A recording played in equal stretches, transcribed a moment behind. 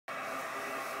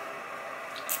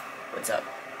What's up?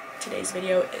 Today's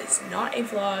video is not a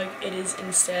vlog, it is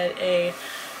instead a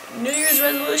New Year's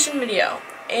resolution video.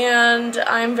 And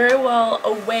I'm very well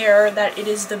aware that it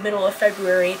is the middle of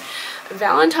February.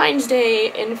 Valentine's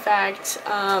Day, in fact,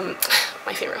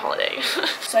 my favorite holiday.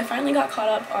 So I finally got caught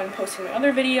up on posting my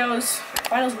other videos, my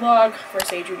finals vlog, first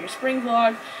day junior spring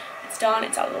vlog. It's done,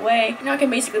 it's out of the way. Now I can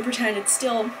basically pretend it's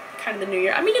still kind of the new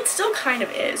year. I mean, it still kind of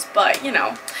is, but you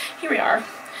know, here we are.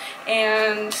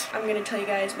 And I'm going to tell you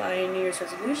guys my New Year's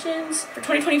resolutions. For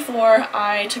 2024,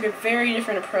 I took a very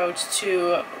different approach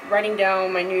to writing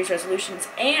down my New Year's resolutions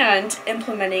and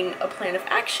implementing a plan of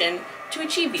action to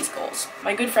achieve these goals.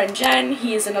 My good friend Jen,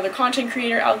 he is another content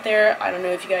creator out there. I don't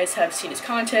know if you guys have seen his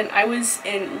content. I was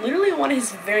in literally one of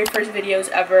his very first videos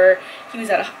ever. He was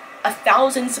at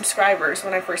 1,000 subscribers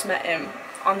when I first met him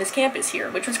on this campus here,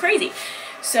 which was crazy.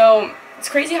 So it's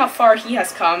crazy how far he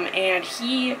has come, and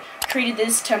he created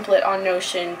this template on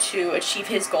Notion to achieve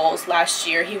his goals last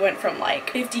year. He went from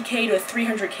like 50k to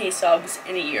 300k subs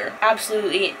in a year.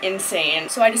 Absolutely insane.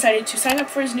 So I decided to sign up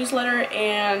for his newsletter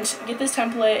and get this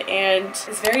template, and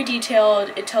it's very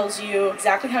detailed. It tells you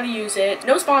exactly how to use it.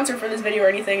 No sponsor for this video or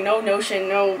anything. No Notion,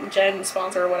 no Jen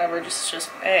sponsor or whatever. Just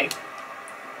hey,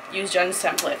 use Jen's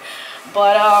template.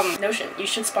 But Notion, you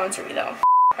should sponsor me though.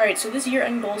 Alright, so this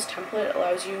year-end goals template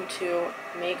allows you to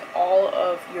make all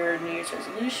of your New Year's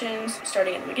resolutions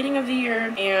starting at the beginning of the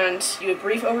year, and you do a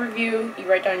brief overview, you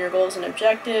write down your goals and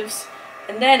objectives,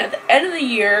 and then at the end of the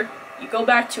year, you go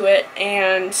back to it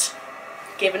and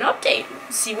give an update.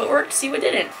 See what worked, see what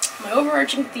didn't. My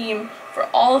overarching theme for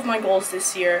all of my goals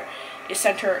this year is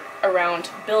centered around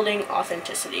building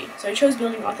authenticity. So I chose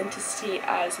building authenticity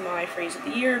as my phrase of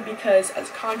the year because as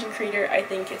a content creator, I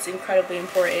think it's incredibly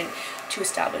important to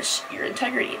establish your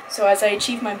integrity. So as I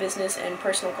achieve my business and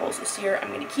personal goals this year, I'm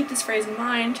going to keep this phrase in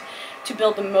mind to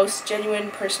build the most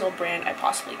genuine personal brand I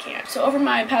possibly can. So over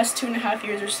my past 2.5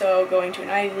 years or so going to an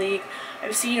Ivy League,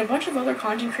 I've seen a bunch of other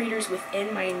content creators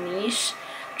within my niche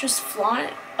just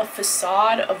flaunt a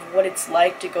facade of what it's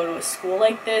like to go to a school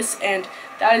like this, and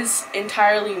that is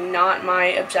entirely not my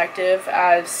objective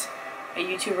as a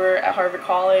YouTuber at Harvard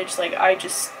College. Like, I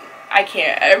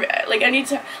can't, like, I need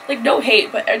to, like, no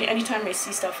hate, but anytime I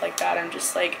see stuff like that, I'm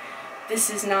just like,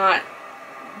 this is not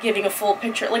giving a full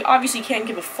picture. Like, obviously you can't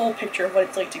give a full picture of what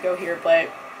it's like to go here, but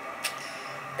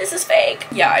this is fake.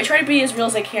 Yeah, I try to be as real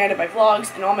as I can in my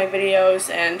vlogs and all my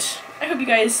videos, and I hope you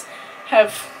guys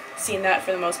have seen that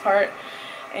for the most part.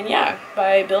 And yeah,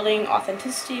 by building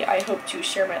authenticity, I hope to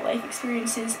share my life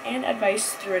experiences and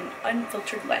advice through an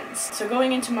unfiltered lens. So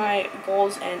going into my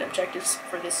goals and objectives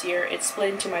for this year, it's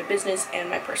split into my business and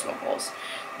my personal goals.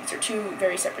 These are two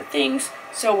very separate things.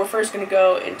 So we're first going to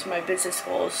go into my business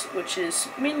goals, which is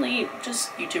mainly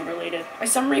just YouTube related. My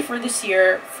summary for this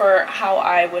year for how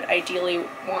I would ideally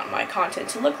want my content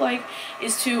to look like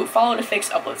is to follow the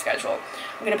fixed upload schedule.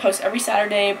 I'm going to post every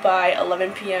Saturday by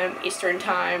 11 p.m. Eastern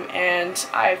time, and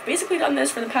I've basically done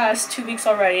this for the past 2 weeks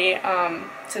already,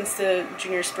 since the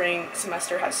junior spring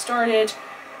semester has started.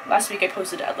 Last week I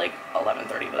posted at like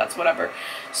 11:30, but that's whatever.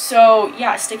 So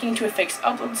yeah, sticking to a fixed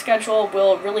upload schedule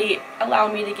will really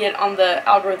allow me to get on the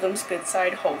algorithm's good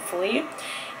side, hopefully.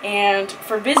 And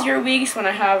for busier weeks, when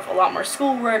I have a lot more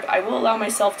schoolwork, I will allow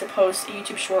myself to post a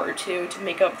YouTube short or two to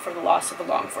make up for the loss of a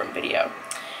long-form video.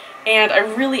 And I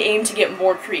really aim to get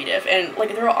more creative, and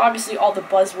like there are obviously all the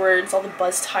buzzwords, all the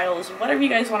buzz titles, whatever you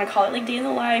guys want to call it, like day in the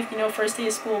life, you know, first day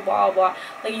of school, blah blah.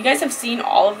 Like, you guys have seen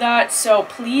all of that, so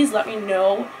please let me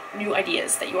know new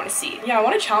ideas that you want to see. Yeah, I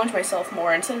want to challenge myself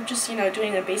more instead of just, you know,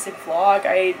 doing a basic vlog.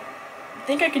 I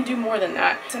think I can do more than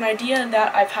that. It's an idea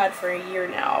that I've had for a year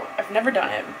now. I've never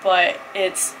done it, but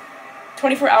it's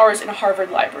 24 hours in a Harvard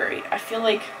library. I feel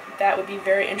like that would be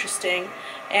very interesting,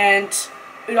 and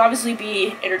it would obviously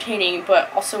be entertaining,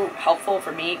 but also helpful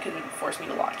for me because it would force me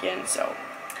to lock in. So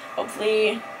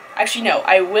hopefully, actually no,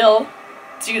 I will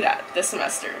do that this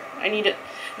semester. I need it.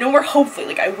 No more hopefully,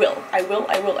 like I will.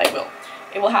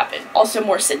 It will happen. Also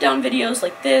more sit-down videos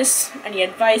like this, any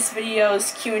advice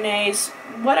videos, Q&As,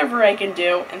 whatever I can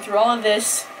do. And through all of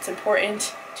this, it's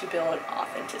important to build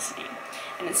authenticity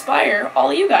and inspire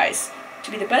all of you guys to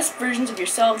be the best versions of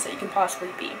yourselves that you can possibly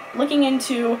be. Looking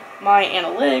into my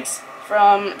analytics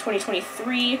from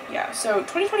 2023, yeah, so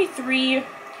 2023,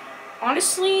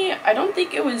 honestly, I don't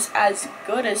think it was as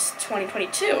good as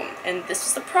 2022, and this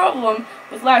is the problem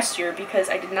with last year because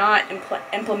I did not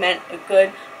implement a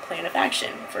good plan of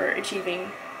action for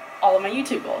achieving all of my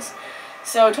YouTube goals.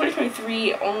 So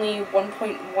 2023, only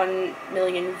 1.1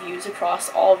 million views across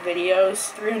all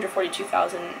videos,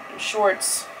 342,000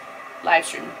 shorts.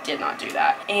 Livestream did not do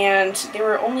that. And there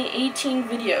were only 18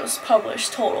 videos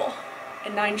published total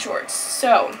and 9 shorts.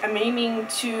 So I'm aiming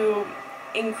to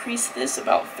increase this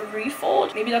about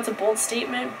 3-fold. Maybe that's a bold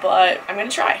statement, but I'm gonna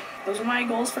try. Those are my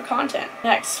goals for content.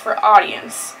 Next, for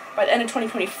audience. By the end of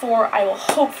 2024, I will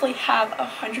hopefully have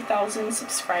 100,000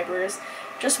 subscribers,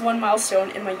 just one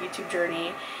milestone in my YouTube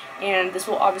journey. And this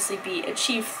will obviously be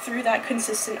achieved through that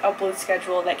consistent upload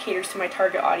schedule that caters to my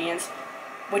target audience,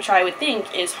 which I would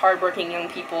think is hardworking young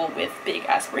people with big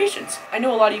aspirations. I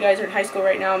know a lot of you guys are in high school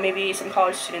right now, maybe some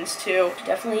college students too.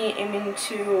 Definitely aiming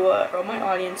to grow my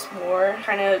audience more,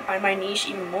 trying to find my niche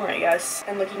even more, I guess.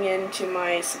 And looking into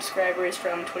my subscribers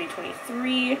from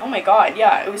 2023. Oh my god,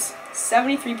 yeah, it was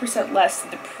 73% less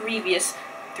than the previous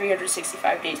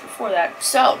 365 days before that.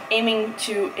 So, aiming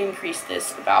to increase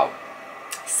this about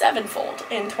 7-fold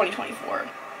in 2024.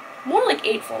 More like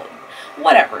 8-fold.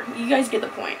 Whatever, you guys get the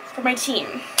point. For my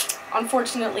team,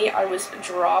 unfortunately I was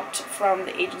dropped from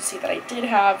the agency that I did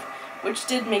have, which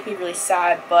did make me really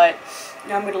sad, but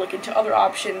now I'm going to look into other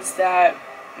options that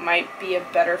might be a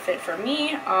better fit for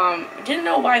me. Didn't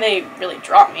know why they really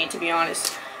dropped me, to be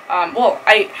honest. Well,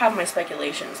 I have my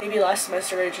speculations. Maybe last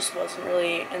semester I just wasn't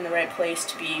really in the right place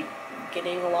to be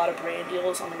getting a lot of brand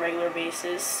deals on a regular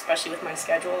basis, especially with my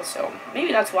schedule, so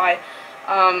maybe that's why.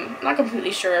 Not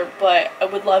completely sure, but I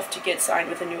would love to get signed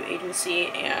with a new agency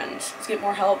and just get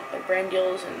more help with brand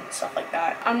deals and stuff like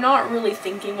that. I'm not really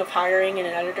thinking of hiring an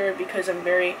editor because I'm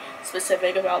very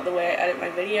specific about the way I edit my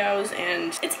videos,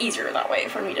 and it's easier that way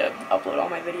for me to upload all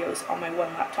my videos on my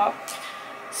one laptop.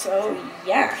 So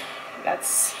yeah,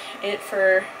 that's it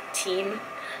for team.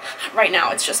 Right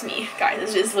now it's just me,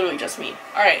 guys. It's literally just me.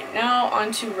 Alright, now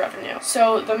on to revenue.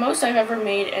 So the most I've ever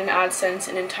made in AdSense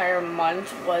an entire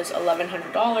month was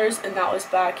 $1,100, and that was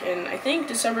back in, I think,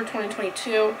 December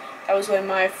 2022. That was when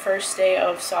my first day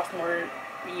of sophomore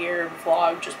year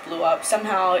vlog just blew up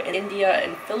somehow in India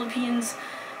and Philippines.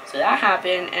 So that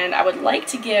happened, and I would like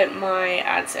to get my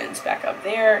AdSense back up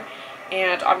there,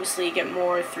 and obviously get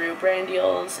more through brand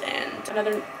deals, and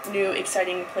another new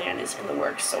exciting plan is in the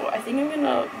works, so I think I'm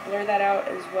gonna blur that out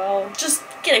as well. Just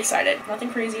get excited. Nothing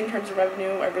crazy in terms of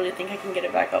revenue. I really think I can get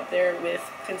it back up there with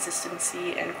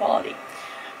consistency and quality.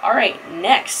 Alright,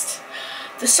 next.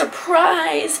 The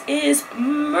surprise is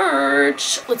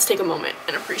merch. Let's take a moment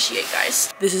and appreciate,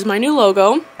 guys. This is my new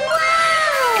logo.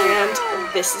 Wow!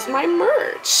 And this is my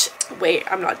merch. Wait,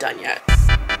 I'm not done yet.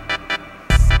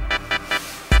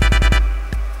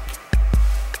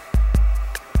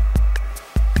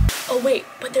 Oh wait,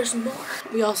 but there's more.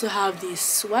 We also have these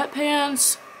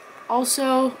sweatpants,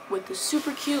 also with the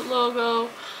super cute logo.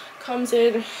 Comes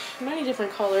in many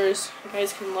different colors. You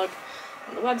guys can look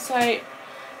on the website.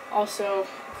 Also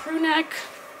crew neck,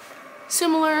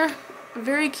 similar,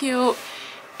 very cute.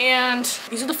 And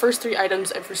these are the first 3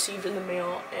 items I've received in the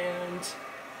mail, and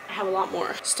I have a lot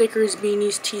more. Stickers,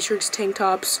 beanies, t-shirts, tank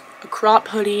tops, a crop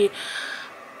hoodie,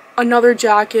 another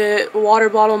jacket, water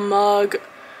bottle, mug,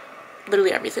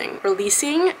 literally everything.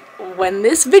 Releasing when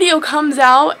this video comes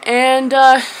out, and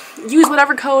use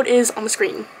whatever code is on the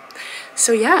screen.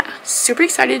 So yeah, super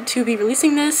excited to be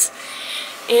releasing this,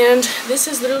 and this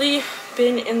has literally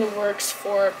been in the works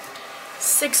for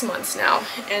 6 months now,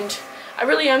 and I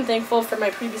really am thankful for my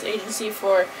previous agency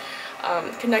for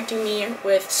connecting me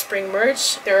with Spring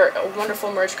Merch. They're a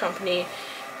wonderful merch company,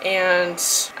 and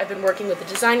I've been working with the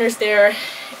designers there,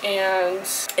 and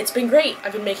it's been great.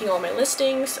 I've been making all my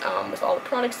listings with all the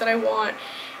products that I want,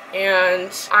 and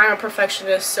I'm a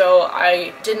perfectionist, so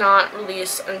I did not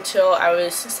release until I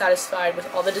was satisfied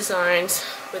with all the designs,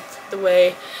 with the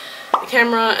way the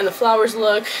camera and the flowers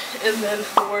look, and then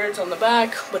the words on the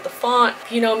back with the font.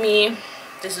 If you know me,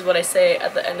 this is what I say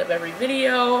at the end of every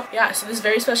video. Yeah, so this is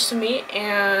very special to me,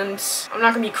 and I'm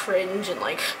not gonna be cringe and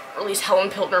like release Helen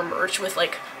Piltner merch with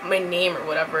like my name or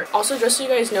whatever. Also, just so you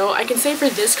guys know, I can say for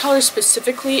this color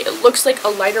specifically, it looks like a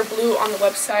lighter blue on the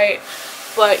website,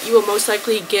 but you will most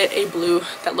likely get a blue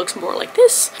that looks more like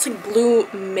this. It's like blue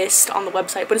mist on the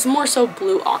website, but it's more so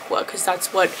blue aqua because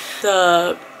that's what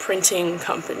the printing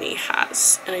company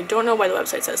has. And I don't know why the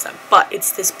website says that, but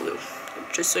it's this blue,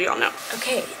 just so y'all know.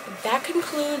 Okay, that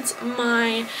concludes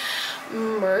my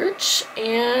merch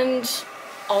and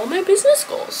all my business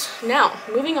goals. Now,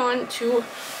 moving on to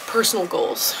personal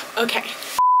goals. Okay.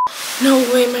 No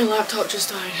way, my laptop just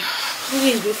died.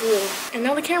 Please be full. And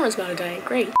now the camera's gotta die.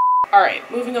 Great. Alright,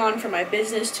 moving on from my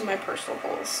business to my personal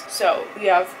goals. So, we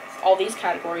have all these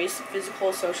categories: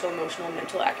 physical, social, emotional,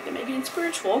 mental, academic, and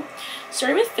spiritual.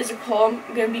 Starting with physical,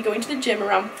 I'm going to be going to the gym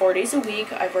around 4 days a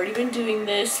week. I've already been doing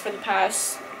this for the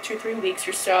past 2 or 3 weeks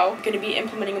or so. I'm going to be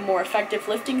implementing a more effective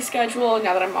lifting schedule.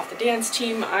 Now that I'm off the dance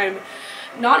team, I'm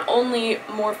not only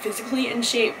more physically in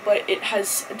shape, but it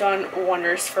has done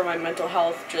wonders for my mental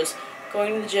health. Just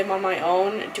going to the gym on my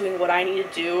own, doing what I need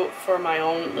to do for my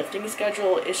own lifting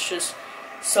schedule is just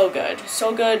so good.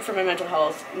 So good for my mental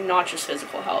health, not just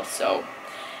physical health. So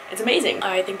it's amazing.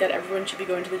 I think that everyone should be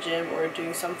going to the gym or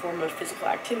doing some form of physical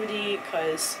activity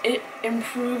because it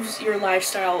improves your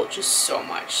lifestyle just so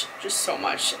much,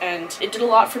 and it did a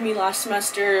lot for me last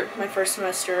semester, my first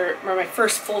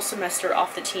full semester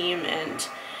off the team, and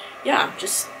yeah,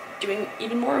 just doing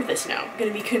even more of this now. I'm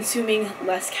gonna be consuming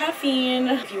less caffeine.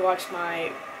 If you watched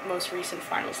my most recent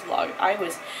finals vlog, I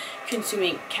was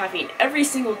consuming caffeine every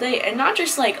single day, and not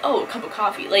just like, oh, a cup of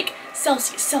coffee, like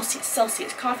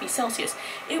Celsius, coffee Celsius.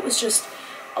 It was just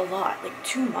a lot, like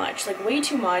too much, like way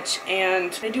too much.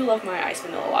 And I do love my iced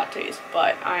vanilla lattes,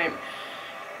 but I'm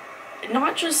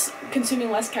not just consuming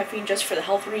less caffeine just for the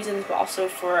health reasons, but also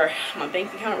for my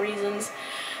bank account reasons.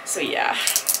 So yeah,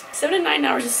 7 to 9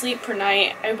 hours of sleep per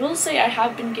night. I will say I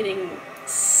have been getting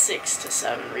 6 to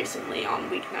 7 recently on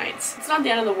weeknights. It's not the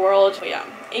end of the world, but yeah,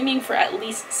 aiming for at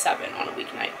least 7 on a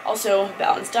weeknight. Also,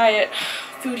 balanced diet.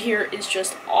 Food here is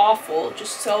just awful,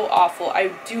 just so awful.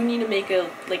 I do need to make a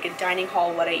dining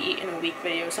hall what I eat in a week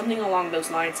video, something along those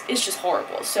lines. It's just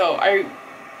horrible. So I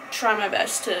try my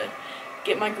best to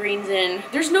get my greens in.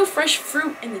 There's no fresh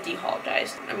fruit in the D Hall,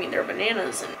 guys. I mean, there are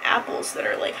bananas and apples that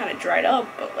are like kind of dried up,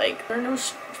 but like there are no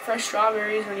fresh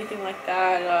strawberries or anything like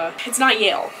that. It's not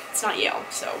Yale. It's not Yale,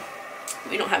 so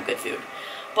we don't have good food.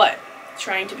 But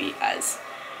trying to be as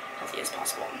healthy as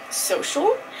possible.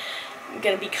 Social. I'm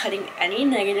gonna be cutting any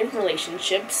negative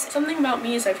relationships. Something about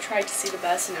me is I've tried to see the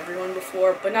best in everyone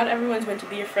before, but not everyone's meant to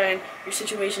be your friend, your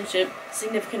situationship,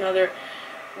 significant other,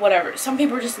 whatever. Some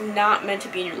people are just not meant to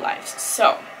be in your lives.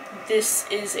 So this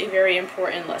is a very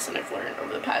important lesson I've learned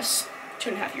over the past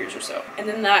 2.5 years or so. And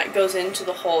then that goes into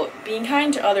the whole being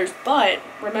kind to others, but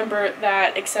remember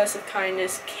that excessive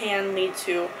kindness can lead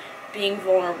to being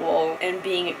vulnerable and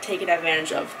being taken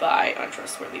advantage of by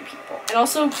untrustworthy people. And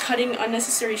also cutting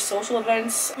unnecessary social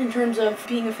events in terms of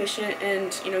being efficient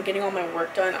and, you know, getting all my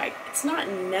work done. It's not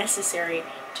necessary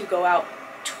to go out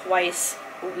twice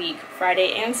a week,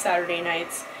 Friday and Saturday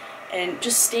nights, and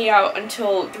just stay out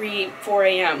until 4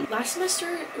 a.m. Last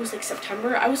semester, it was like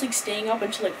September, I was like staying up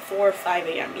until like 4 or 5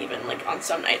 a.m. even, like on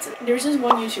some nights. And there's this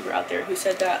one YouTuber out there who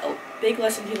said that a big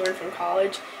lesson he learned from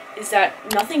college is that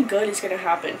nothing good is gonna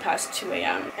happen past 2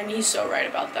 a.m. And he's so right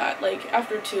about that. Like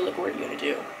after 2, like what are you gonna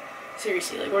do?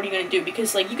 Seriously, like what are you gonna do?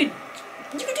 Because like you could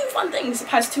do fun things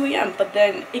past 2 a.m. but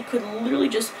then it could literally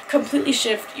just completely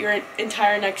shift your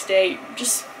entire next day,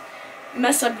 just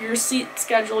mess up your sleep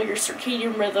schedule, your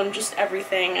circadian rhythm, just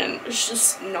everything, and it's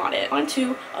just not it. On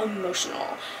to emotional.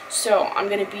 So I'm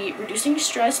going to be reducing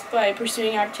stress by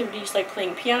pursuing activities like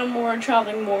playing piano more,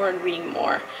 traveling more, and reading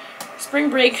more. Spring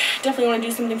break, definitely want to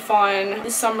do something fun.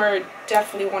 This summer,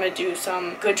 definitely want to do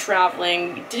some good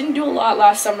traveling. Didn't do a lot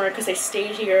last summer because I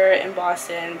stayed here in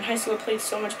Boston. In high school, I played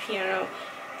so much piano.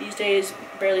 These days,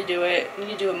 barely do it. Need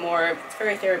to do it more. It's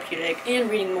very therapeutic. And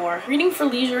reading more. Reading for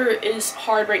leisure is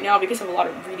hard right now because of a lot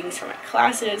of readings from my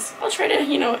classes. I'll try to,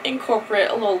 you know, incorporate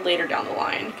a little later down the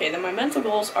line. Okay, then my mental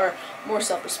goals are more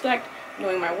self-respect,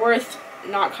 knowing my worth,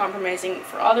 not compromising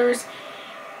for others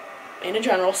in a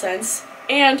general sense,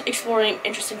 and exploring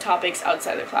interesting topics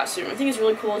outside the classroom. I think it's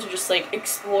really cool to just like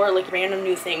explore like random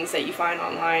new things that you find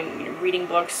online, you know, reading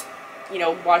books, you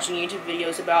know, watching YouTube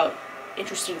videos about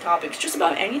interesting topics, just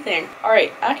about anything.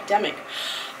 Alright, academic.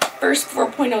 First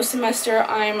 4.0 semester,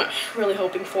 I'm really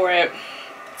hoping for it.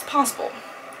 It's possible.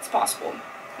 It's possible.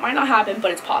 Might not happen,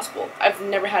 but it's possible. I've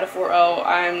never had a 4.0.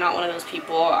 I'm not one of those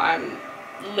people. I'm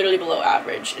literally below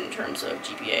average in terms of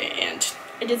GPA, and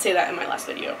I did say that in my last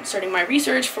video. I'm starting my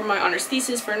research for my honors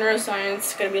thesis for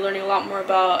neuroscience. Going to be learning a lot more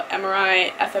about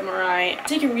MRI, fMRI. I'm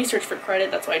taking research for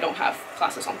credit, that's why I don't have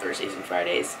classes on Thursdays and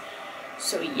Fridays.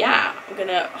 So yeah, I'm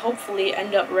gonna hopefully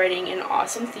end up writing an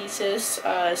awesome thesis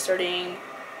starting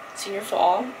senior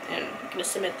fall, and I'm gonna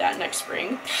submit that next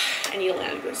spring. I need to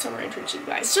land a good summer internship,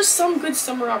 guys. Just some good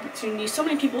summer opportunities. So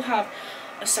many people have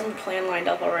a summer plan lined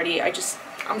up already.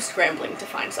 I'm scrambling to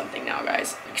find something now,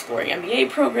 guys. Exploring MBA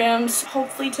programs,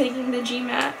 hopefully taking the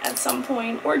GMAT at some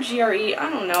point, or GRE, I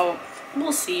don't know,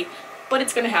 we'll see, but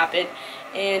it's gonna happen.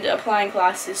 And applying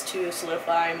classes to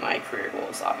solidify my career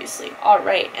goals, obviously.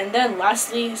 Alright, and then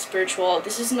lastly, spiritual.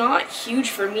 This is not huge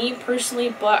for me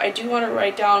personally, but I do want to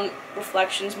write down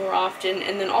reflections more often,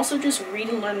 and then also just read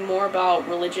and learn more about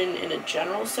religion in a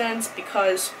general sense,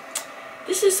 because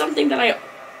this is something that I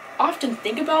often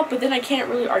think about, but then I can't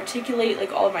really articulate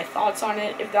like all of my thoughts on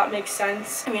it, if that makes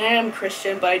sense. I mean, I am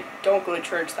Christian, but I don't go to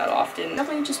church that often.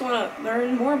 Definitely just want to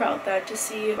learn more about that to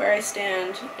see where I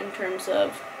stand in terms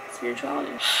of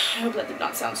spirituality. I hope that did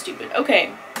not sound stupid.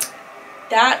 Okay,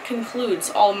 that concludes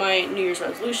all my New Year's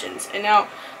resolutions. And now,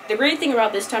 the great thing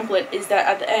about this template is that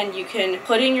at the end you can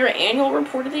put in your annual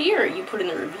report of the year. You put in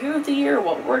the review of the year,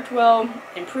 what worked well,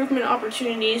 improvement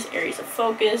opportunities, areas of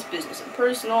focus, business and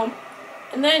personal,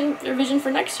 and then your vision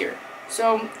for next year.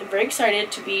 So I'm very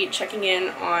excited to be checking in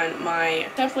on my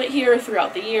template here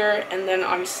throughout the year, and then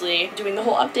obviously doing the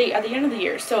whole update at the end of the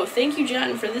year. So thank you,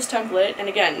 Jen, for this template. And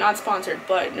again, not sponsored,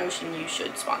 but Notion, you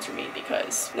should sponsor me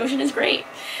because Notion is great.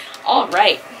 All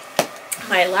right.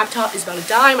 My laptop is about to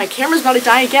die, my camera's about to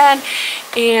die again,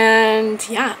 and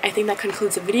yeah, I think that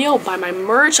concludes the video. Buy my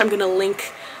merch. I'm gonna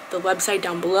link the website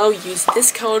down below. Use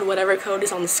this code, whatever code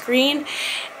is on the screen.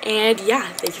 And yeah,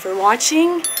 thank you for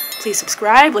watching. Please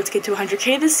subscribe. Let's get to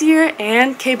 100K this year,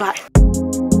 and okay, bye.